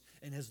focused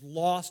and has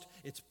lost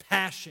its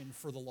passion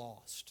for the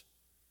lost.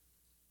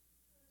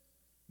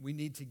 We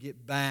need to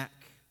get back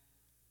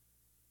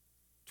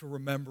to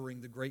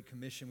remembering the Great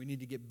Commission. We need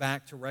to get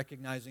back to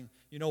recognizing,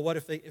 you know what,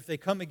 if they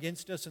come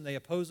against us and they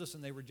oppose us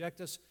and they reject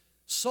us,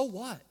 so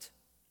what?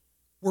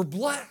 We're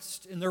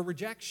blessed in their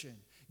rejection.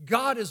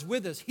 God is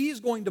with us. He's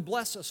going to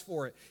bless us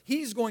for it.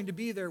 He's going to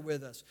be there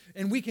with us.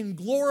 And we can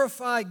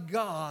glorify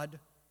God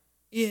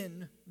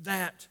in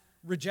that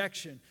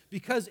rejection.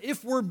 Because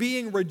if we're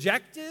being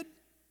rejected,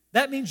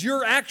 that means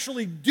you're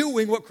actually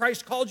doing what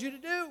Christ called you to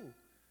do.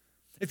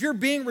 If you're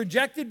being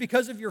rejected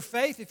because of your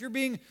faith, if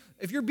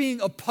you're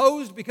being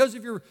opposed because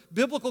of your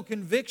biblical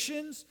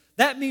convictions,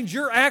 that means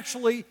you're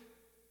actually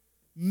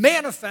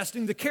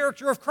manifesting the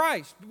character of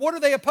Christ. What are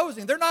they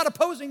opposing? They're not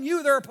opposing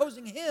you, they're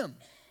opposing Him.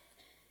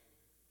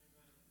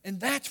 And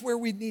that's where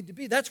we need to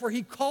be. That's where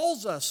He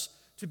calls us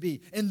to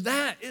be. And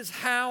that is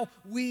how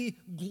we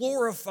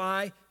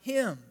glorify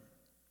Him.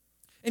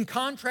 In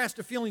contrast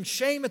to feeling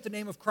shame at the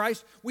name of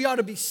Christ, we ought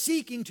to be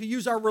seeking to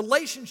use our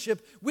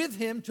relationship with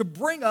Him to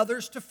bring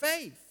others to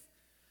faith.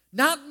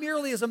 Not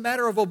merely as a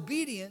matter of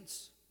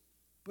obedience,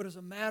 but as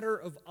a matter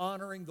of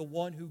honoring the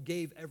one who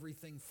gave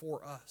everything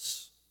for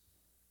us.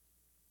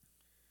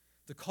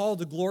 The call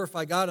to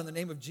glorify God in the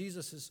name of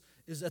Jesus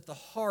is at the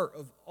heart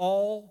of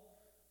all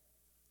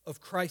of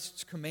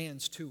Christ's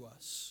commands to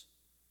us.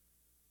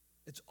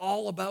 It's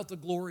all about the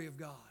glory of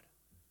God.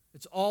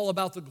 It's all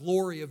about the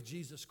glory of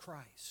Jesus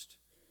Christ.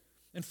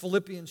 In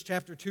Philippians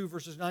chapter 2,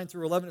 verses 9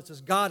 through 11, it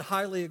says, God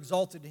highly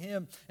exalted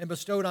Him and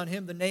bestowed on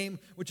Him the name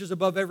which is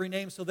above every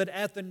name, so that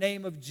at the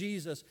name of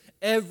Jesus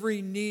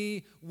every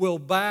knee will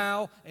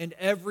bow and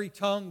every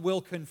tongue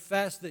will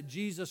confess that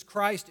Jesus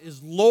Christ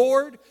is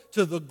Lord,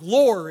 to the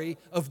glory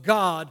of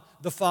God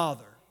the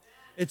Father.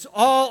 It's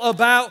all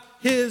about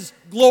His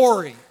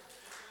glory.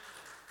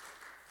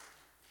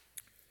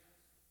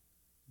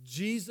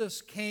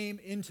 Jesus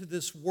came into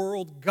this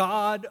world,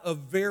 God of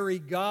very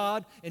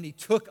God, and He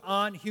took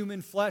on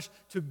human flesh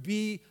to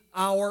be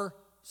our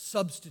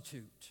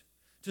substitute,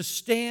 to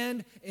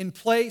stand in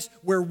place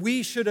where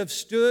we should have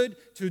stood,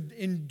 to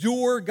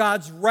endure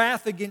God's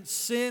wrath against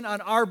sin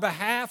on our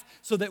behalf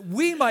so that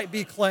we might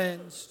be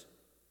cleansed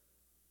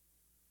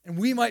and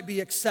we might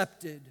be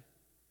accepted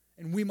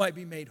and we might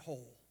be made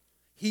whole.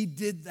 He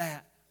did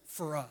that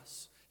for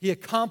us. He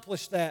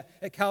accomplished that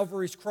at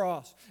Calvary's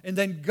cross. And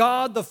then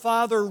God the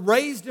Father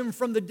raised Him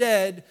from the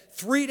dead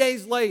 3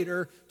 days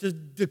later to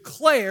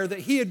declare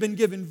that He had been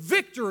given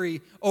victory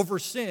over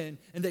sin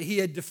and that He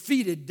had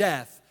defeated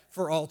death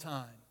for all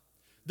time.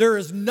 There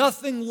is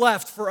nothing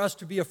left for us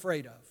to be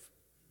afraid of.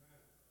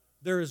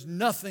 There is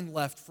nothing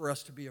left for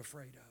us to be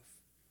afraid of.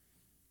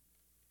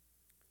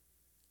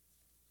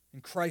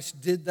 And Christ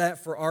did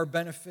that for our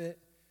benefit,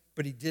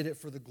 but He did it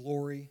for the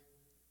glory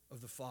of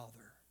the Father.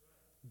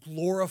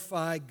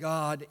 Glorify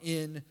God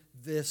in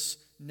this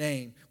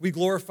name. We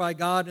glorify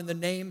God in the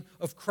name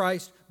of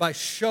Christ by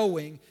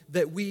showing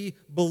that we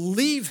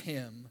believe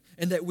Him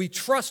and that we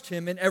trust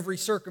Him in every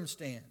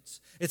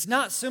circumstance. It's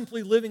not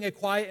simply living a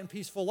quiet and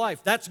peaceful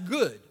life. That's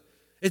good.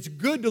 It's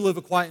good to live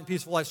a quiet and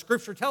peaceful life.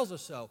 Scripture tells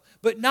us so.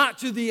 But not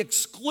to the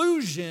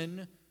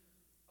exclusion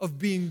of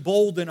being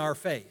bold in our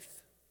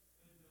faith.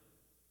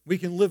 We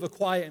can live a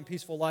quiet and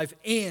peaceful life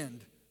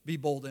and be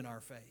bold in our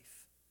faith.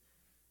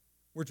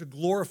 We're to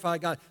glorify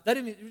God.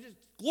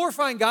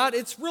 Glorifying God,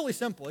 it's really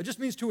simple. It just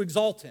means to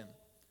exalt Him.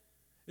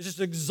 It's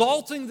just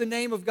exalting the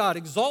name of God,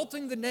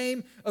 exalting the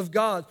name of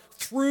God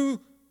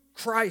through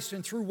Christ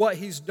and through what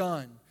He's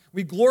done.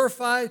 We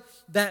glorify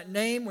that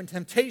name when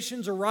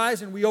temptations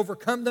arise and we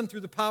overcome them through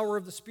the power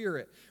of the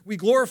Spirit. We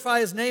glorify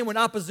His name when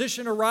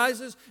opposition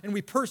arises and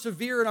we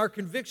persevere in our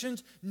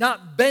convictions,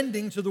 not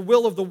bending to the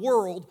will of the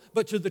world,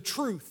 but to the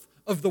truth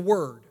of the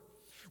Word.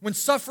 When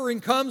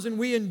suffering comes and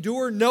we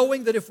endure,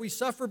 knowing that if we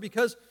suffer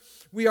because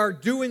we are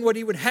doing what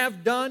He would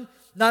have done,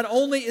 not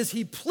only is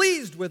He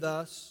pleased with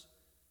us,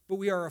 but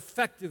we are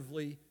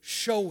effectively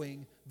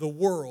showing the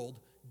world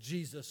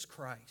Jesus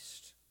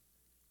Christ.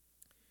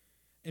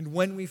 And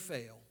when we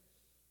fail,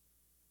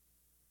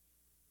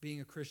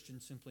 being a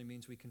Christian simply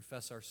means we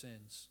confess our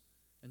sins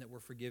and that we're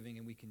forgiving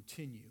and we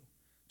continue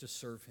to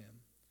serve Him,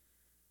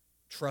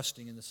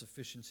 trusting in the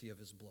sufficiency of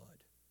His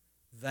blood.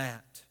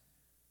 That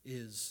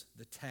is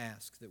the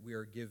task that we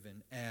are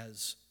given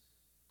as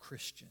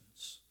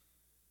Christians.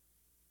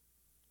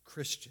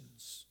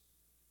 Christians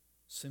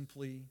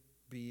simply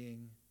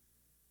being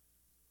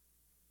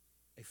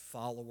a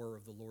follower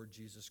of the Lord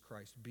Jesus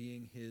Christ,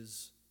 being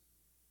His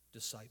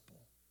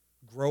disciple,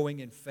 growing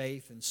in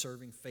faith and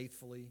serving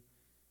faithfully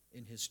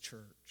in His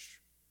church.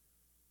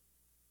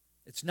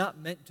 It's not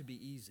meant to be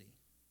easy.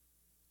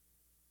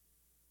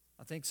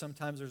 I think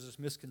sometimes there's this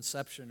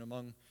misconception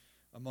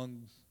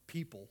among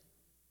people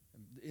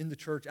in the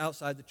church,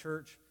 outside the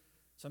church.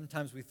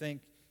 Sometimes we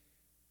think,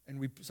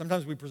 and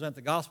sometimes we present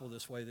the gospel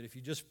this way, that if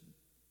you just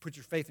put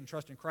your faith and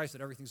trust in Christ,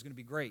 that everything's going to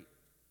be great.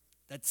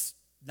 That's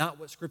not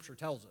what Scripture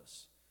tells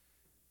us.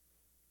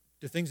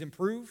 Do things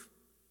improve?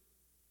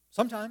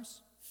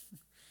 Sometimes.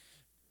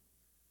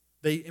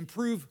 They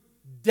improve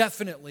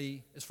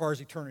definitely as far as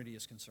eternity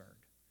is concerned.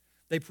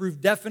 They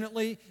prove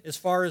definitely as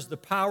far as the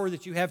power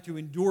that you have to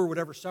endure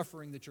whatever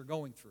suffering that you're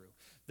going through.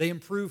 They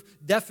improve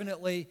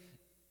definitely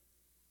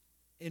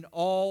in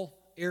all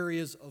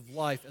areas of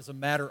life as a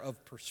matter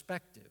of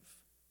perspective.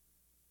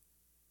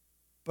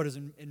 But as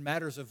in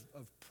matters of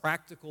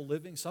practical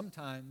living,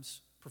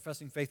 sometimes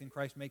professing faith in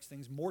Christ makes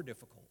things more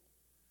difficult.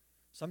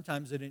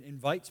 Sometimes it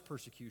invites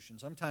persecution.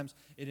 Sometimes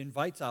it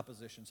invites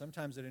opposition.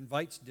 Sometimes it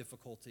invites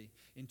difficulty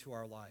into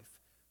our life.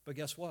 But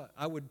guess what?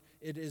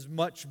 It is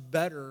much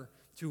better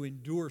to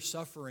endure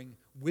suffering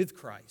with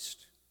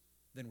Christ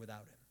than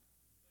without Him.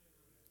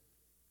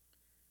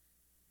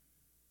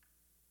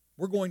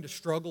 We're going to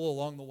struggle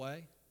along the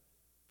way,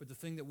 but the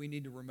thing that we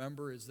need to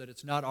remember is that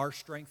it's not our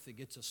strength that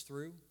gets us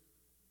through,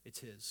 it's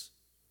His.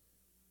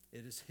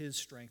 It is His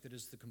strength. It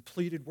is the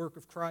completed work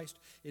of Christ.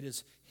 It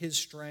is His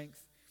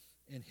strength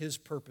and His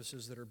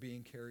purposes that are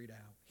being carried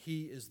out.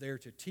 He is there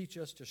to teach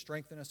us, to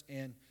strengthen us,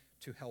 and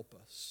to help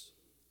us.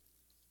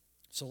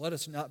 So let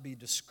us not be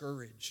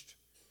discouraged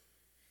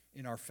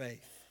in our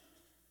faith.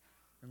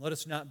 And let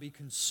us not be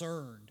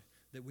concerned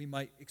that we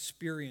might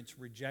experience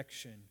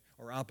rejection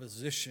or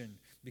opposition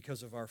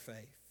because of our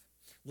faith.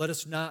 Let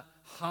us not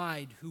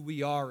hide who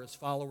we are as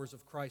followers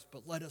of Christ,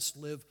 but let us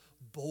live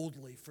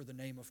boldly for the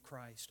name of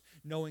Christ,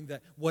 knowing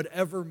that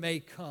whatever may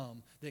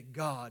come, that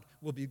God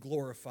will be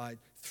glorified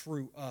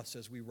through us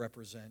as we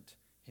represent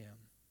Him.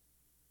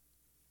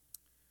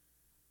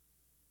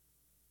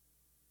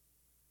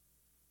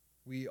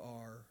 We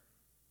are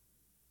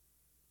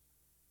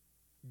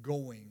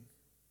going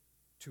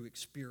to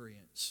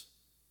experience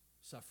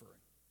suffering.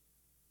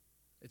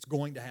 It's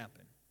going to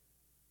happen.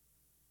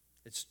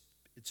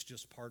 It's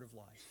just part of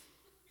life.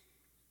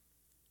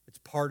 It's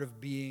part of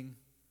being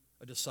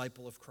a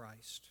disciple of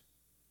Christ.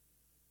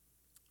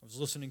 I was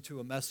listening to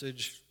a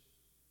message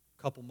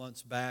a couple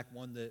months back,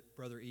 one that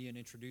Brother Ian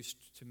introduced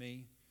to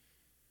me.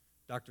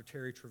 Dr.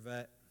 Terry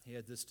Trevette, he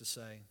had this to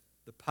say: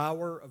 the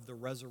power of the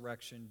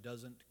resurrection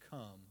doesn't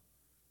come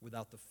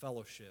without the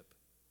fellowship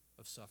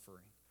of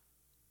suffering.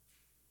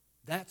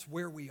 That's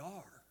where we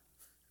are.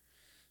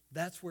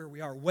 That's where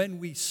we are. When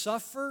we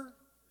suffer,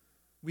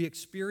 we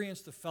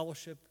experience the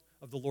fellowship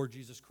of the Lord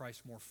Jesus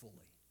Christ more fully.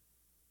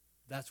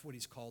 That's what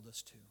He's called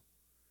us to.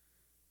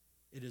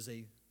 It is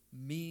a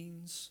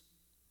means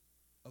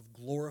of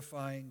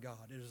glorifying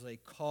God. It is a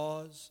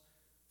cause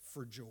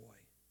for joy.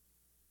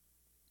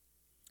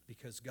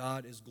 Because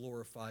God is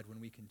glorified when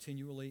we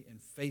continually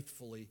and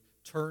faithfully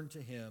turn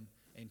to Him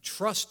and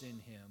trust in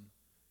Him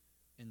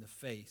in the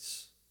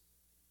face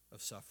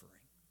of suffering.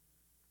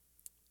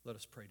 Let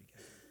us pray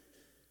together.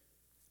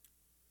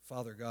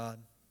 Father God,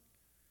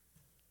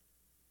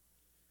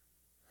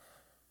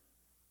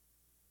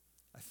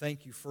 I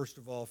thank You first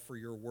of all for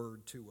Your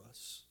word to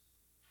us,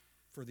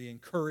 for the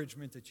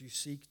encouragement that You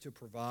seek to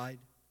provide,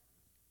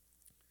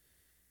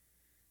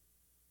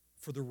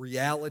 for the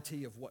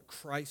reality of what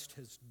Christ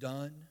has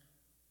done.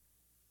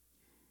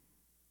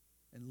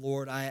 And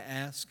Lord, I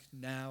ask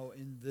now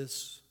in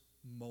this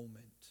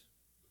moment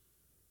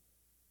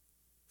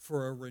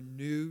for a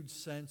renewed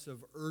sense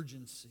of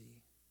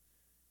urgency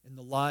in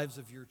the lives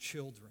of Your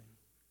children,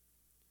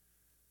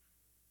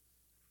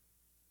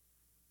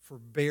 for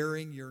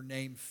bearing Your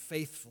name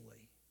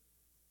faithfully,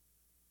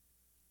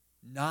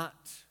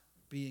 not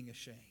being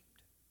ashamed,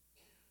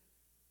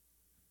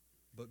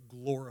 but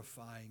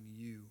glorifying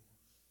You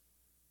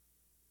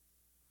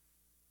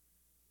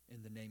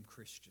in the name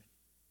Christian,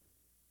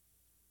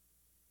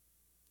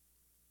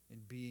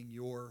 and being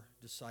Your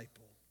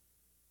disciple,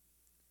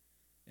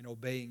 and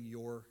obeying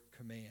Your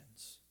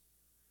commands,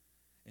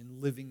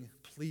 and living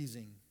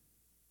pleasing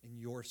in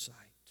Your sight.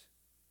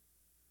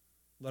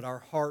 Let our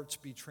hearts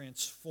be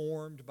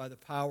transformed by the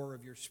power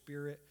of Your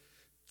Spirit.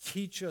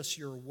 Teach us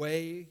Your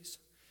ways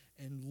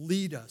and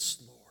lead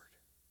us, Lord,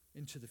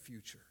 into the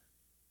future.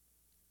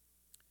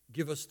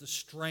 Give us the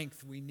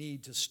strength we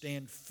need to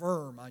stand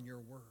firm on Your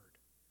word,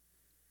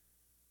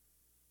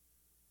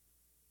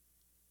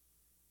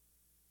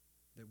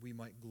 that we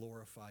might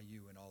glorify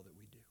You in all that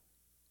we do.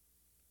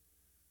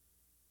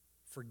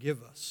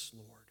 Forgive us,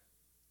 Lord,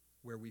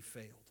 where we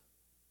failed.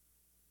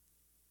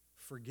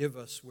 Forgive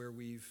us where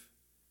we've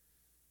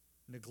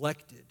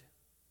neglected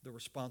the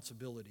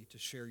responsibility to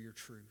share Your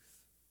truth.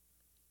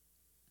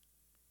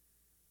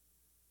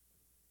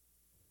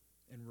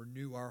 And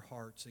renew our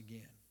hearts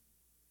again.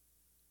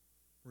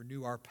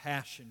 Renew our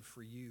passion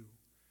for You.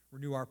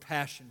 Renew our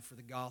passion for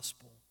the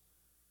gospel.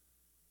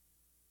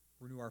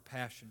 Renew our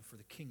passion for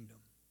the kingdom.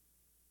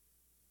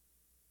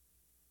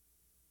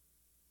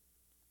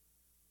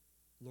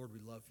 Lord, we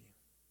love you.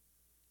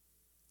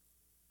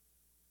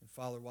 And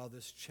Father, while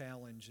this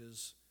challenge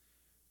is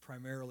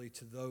primarily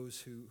to those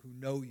who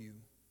know you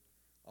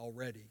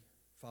already,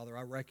 Father,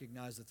 I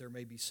recognize that there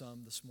may be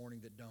some this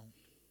morning that don't.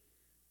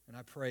 And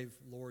I pray,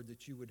 Lord,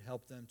 that you would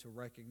help them to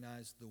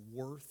recognize the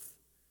worth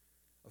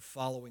of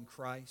following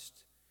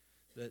Christ,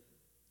 that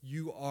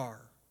you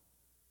are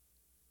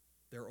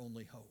their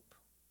only hope.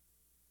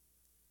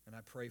 And I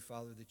pray,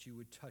 Father, that you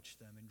would touch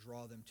them and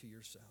draw them to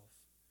yourself.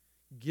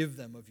 Give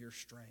them of your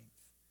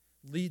strength.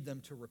 Lead them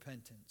to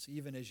repentance,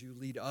 even as you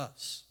lead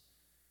us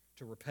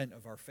to repent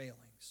of our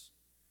failings.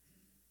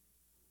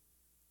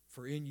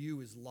 For in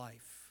you is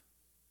life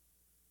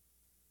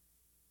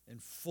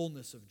and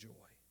fullness of joy.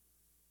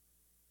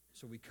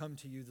 So we come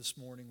to you this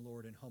morning,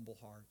 Lord, in humble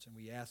hearts, and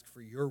we ask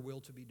for your will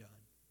to be done.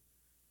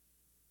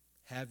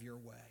 Have your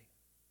way,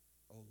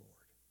 O Lord.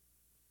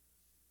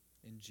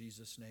 In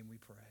Jesus' name we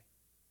pray.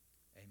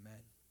 Amen.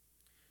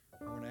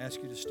 I want to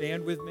ask you to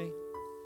stand with me.